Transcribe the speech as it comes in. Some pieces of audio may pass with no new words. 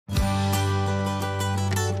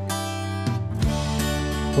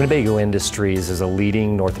Winnebago Industries is a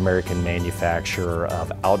leading North American manufacturer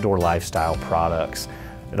of outdoor lifestyle products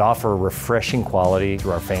that offer refreshing quality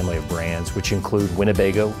through our family of brands, which include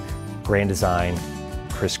Winnebago, Grand Design,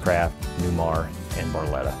 Chris-Craft, Newmar, and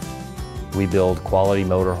Barletta. We build quality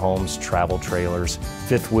motorhomes, travel trailers,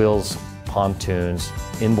 fifth wheels, pontoons,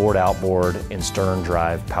 inboard, outboard, and stern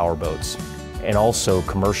drive powerboats, and also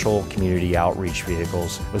commercial community outreach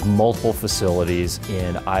vehicles with multiple facilities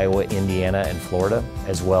in Iowa, Indiana, and Florida,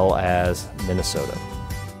 as well as Minnesota.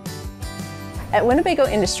 At Winnebago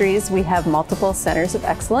Industries, we have multiple centers of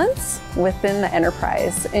excellence within the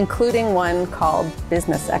enterprise, including one called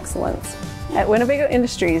Business Excellence. At Winnebago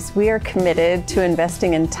Industries, we are committed to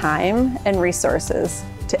investing in time and resources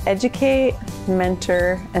to educate,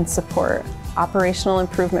 mentor, and support operational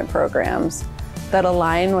improvement programs that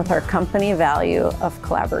align with our company value of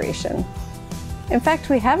collaboration. In fact,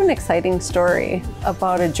 we have an exciting story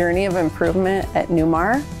about a journey of improvement at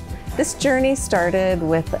Newmar. This journey started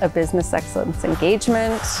with a business excellence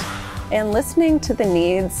engagement and listening to the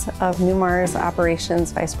needs of Newmar's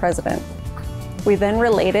operations vice president. We then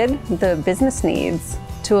related the business needs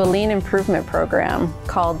to a lean improvement program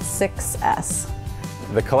called 6S.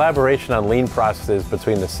 The collaboration on lean processes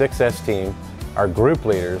between the 6S team, our group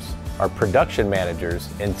leaders, our production managers,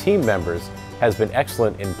 and team members has been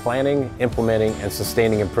excellent in planning, implementing, and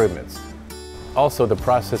sustaining improvements. Also, the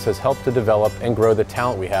process has helped to develop and grow the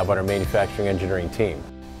talent we have on our manufacturing engineering team.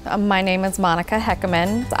 My name is Monica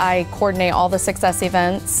Heckeman. I coordinate all the 6S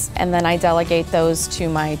events, and then I delegate those to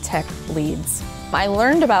my tech leads. I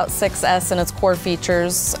learned about 6S and its core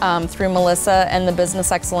features through Melissa and the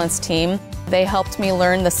Business Excellence team. They helped me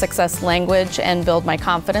learn the 6S language and build my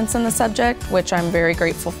confidence in the subject, which I'm very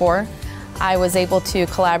grateful for. I was able to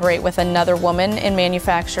collaborate with another woman in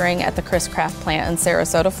manufacturing at the Chris-Craft plant in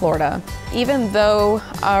Sarasota, Florida. Even though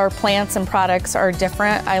our plants and products are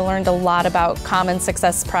different, I learned a lot about common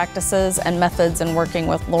 6S practices and methods in working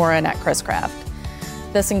with Lauren at Chris-Craft.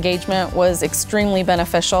 This engagement was extremely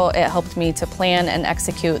beneficial. It helped me to plan and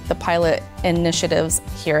execute the pilot initiatives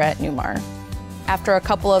here at Newmar. After a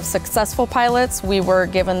couple of successful pilots, we were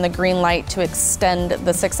given the green light to extend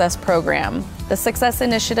the 6S program. The 6S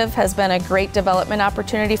initiative has been a great development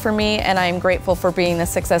opportunity for me, and I am grateful for being the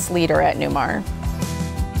 6S leader at Newmar.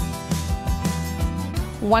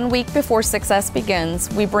 1 week before 6S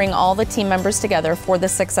begins, we bring all the team members together for the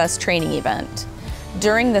 6S training event.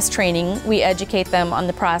 During this training, we educate them on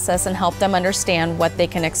the process and help them understand what they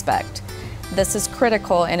can expect. This is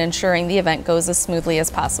critical in ensuring the event goes as smoothly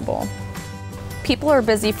as possible. People are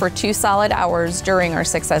busy for 2 solid hours during our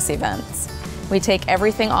 6S events. We take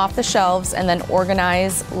everything off the shelves and then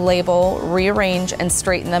organize, label, rearrange, and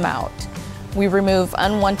straighten them out. We remove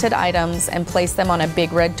unwanted items and place them on a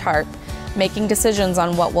big red tarp, making decisions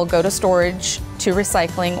on what will go to storage, to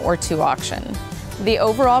recycling, or to auction. The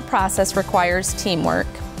overall process requires teamwork,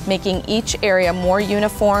 making each area more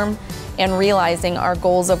uniform and realizing our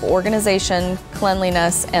goals of organization,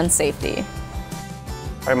 cleanliness, and safety.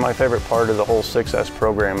 My favorite part of the whole 6S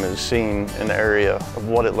program is seeing an area of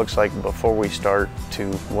what it looks like before we start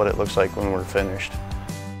to what it looks like when we're finished.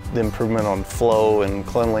 The improvement on flow and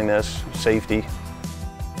cleanliness, safety.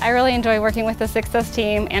 I really enjoy working with the 6S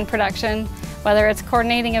team and production, whether it's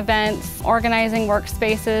coordinating events, organizing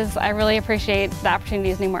workspaces. I really appreciate the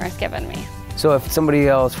opportunities Newmar has given me. So if somebody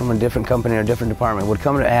else from a different company or a different department would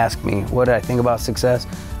come to ask me what I think about 6S,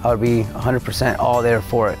 I would be 100% all there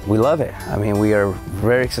for it. We love it. I mean, we are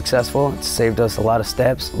very successful. It's saved us a lot of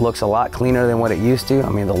steps. Looks a lot cleaner than what it used to. I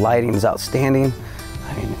mean, the lighting is outstanding.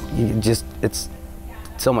 I mean, it's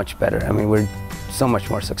so much better. I mean, we're so much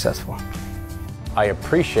more successful. I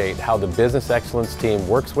appreciate how the Business Excellence team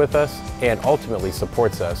works with us and ultimately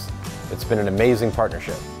supports us. It's been an amazing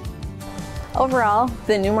partnership. Overall,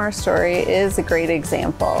 the Newmar story is a great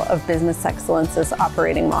example of Business Excellence's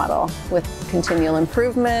operating model with continual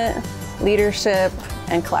improvement, leadership,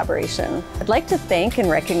 and collaboration. I'd like to thank and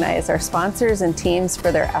recognize our sponsors and teams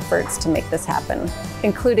for their efforts to make this happen,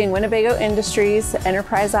 including Winnebago Industries,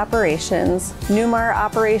 Enterprise Operations, Newmar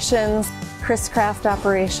Operations, Chris-Craft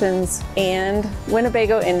Operations, and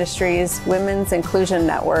Winnebago Industries Women's Inclusion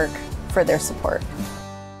Network for their support.